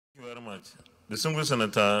very much. Distinguished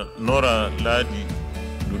Senator Nora Ladi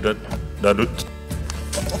Daduut.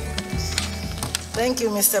 Thank you,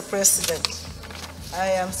 Mr. President. I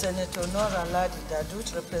am Senator Nora Ladi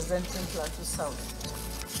Daduut, representing Plateau South.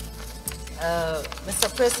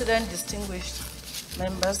 Mr. President, distinguished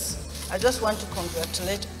members, I just want to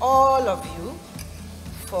congratulate all of you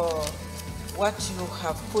for what you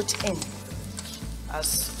have put in,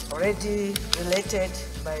 as already related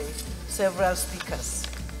by several speakers.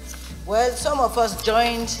 Well, some of us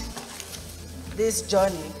joined this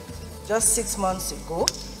journey just 6 months ago,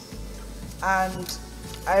 and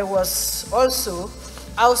I was also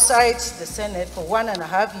outside the Senate for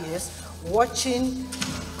 1.5 years, watching,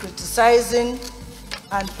 criticizing,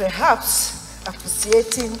 and perhaps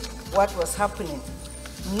appreciating what was happening.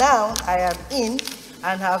 Now I am in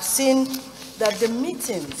and have seen that the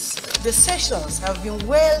meetings, the sessions have been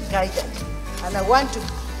well guided, and I want to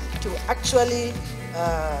actually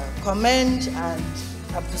commend and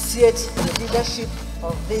appreciate the leadership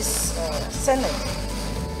of this Senate.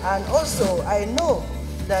 And also, I know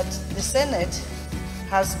that the Senate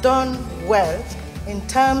has done well in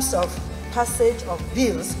terms of passage of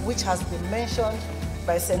bills, which has been mentioned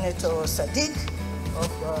by Senator Sadiq of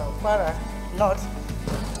Kwara North,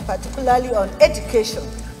 particularly on education.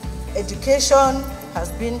 Education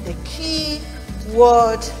has been the key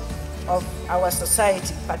word of our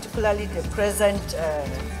society, particularly the present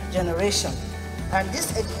generation. And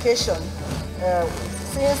this education,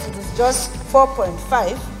 since it is just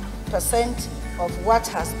 4.5% of what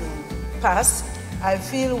has been passed, I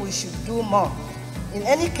feel we should do more. In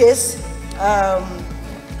any case, let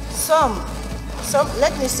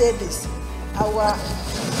me say this, our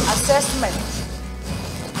assessment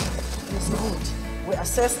is good. We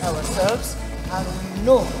assess ourselves and we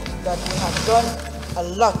know that we have done a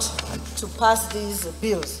lot to pass these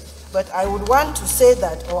bills. But I would want to say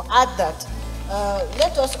that, or add that,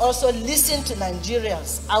 let us also listen to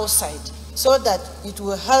Nigerians outside so that it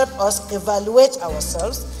will help us evaluate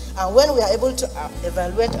ourselves. And when we are able to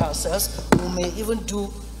evaluate ourselves, we may even do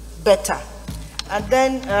better. And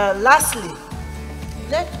then lastly,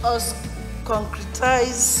 let us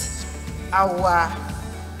concretize our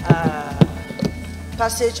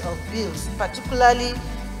passage of bills, particularly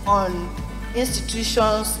on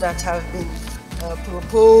institutions that have been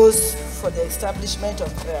proposed for the establishment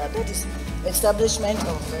of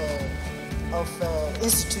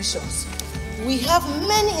institutions. We have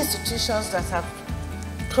many institutions that have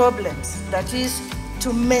problems. That is,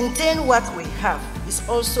 to maintain what we have is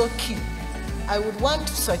also key. I would want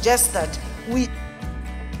to suggest that we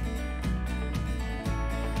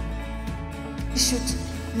should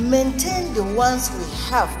maintain the ones we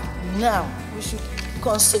have now. We should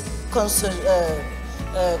consecrate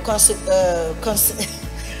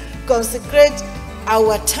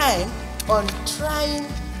our time on trying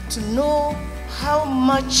to know how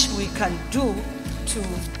much we can do to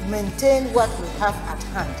maintain what we have at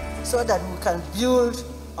hand, so that we can build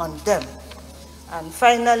on them. And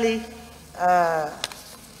finally,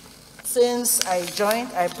 since I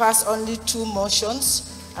joined, I passed only 2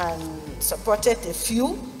 motions and supported a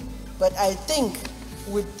few, but I think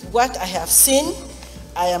with what I have seen,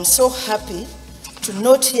 I am so happy to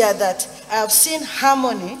note here that I have seen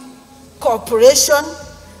harmony, cooperation,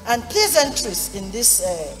 and pleasantries in this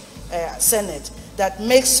Senate that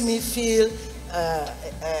makes me feel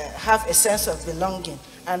have a sense of belonging.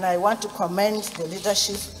 And I want to commend the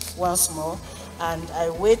leadership once more, and I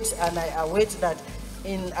await that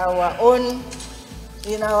in our own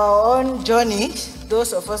journey,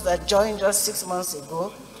 those of us that joined just 6 months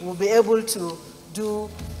ago will be able to do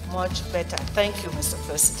much better. Thank you, Mr.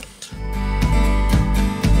 President.